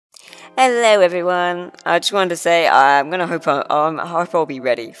Hello everyone, I just wanted to say I'm gonna hope I'll be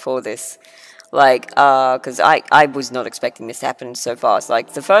ready for this. Like, cause I was not expecting this to happen so fast.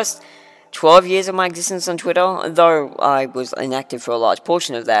 Like, the first 12 years of my existence on Twitter, though I was inactive for a large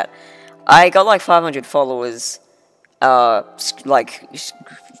portion of that, I got like 500 followers,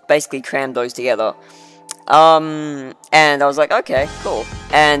 basically crammed those together. And I was like, okay, cool.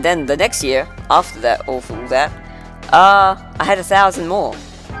 And then the next year, after that, all that, I had 1,000 more.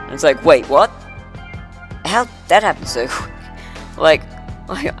 And it's like, wait, what? How that happened so quick? Like,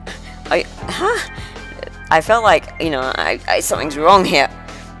 I felt like, you know, something's wrong here.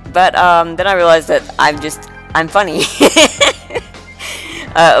 But, then I realized that I'm funny.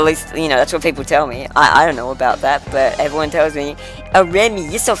 At least, you know, that's what people tell me. I don't know about that, but everyone tells me, "Oh, Remy,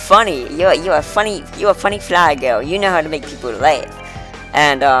 you're so funny. You're a funny fly girl. You know how to make people laugh."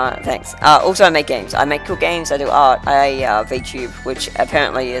 And thanks. Also, I make games. I make cool games. I do art. I VTube, which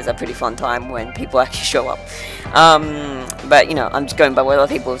apparently is a pretty fun time when people actually show up. But you know, I'm just going by what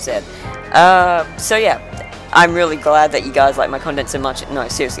other people have said. So yeah, I'm really glad that you guys like my content so much. No,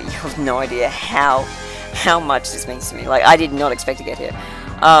 seriously, you have no idea how much this means to me. Like, I did not expect to get here.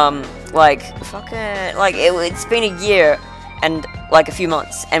 It's been a year and like a few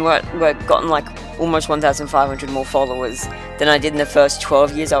months, and we're gotten like almost 1,500 more followers than I did in the first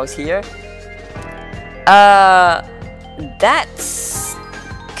 12 years I was here. That's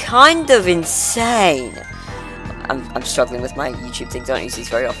kind of insane. I'm struggling with my YouTube things. I don't use these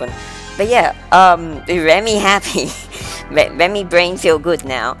very often. But yeah, Remy happy. Remy brain feel good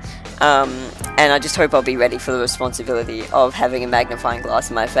now. And I just hope I'll be ready for the responsibility of having a magnifying glass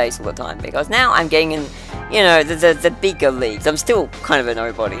in my face all the time, because now I'm getting in, you know, the bigger leagues. I'm still kind of a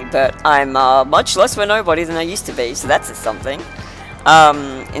nobody, but I'm much less of a nobody than I used to be, so that's a something.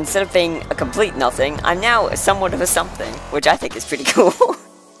 Instead of being a complete nothing, I'm now somewhat of a something, which I think is pretty cool.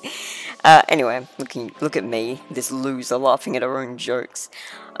 Anyway, look at me, this loser laughing at her own jokes.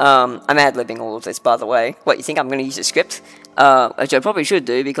 I'm ad-libbing all of this, by the way. What, you think I'm going to use a script? Which I probably should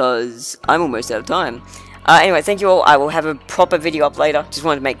do, because I'm almost out of time. Anyway, thank you all. I will have a proper video up later. Just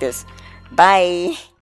wanted to make this. Bye!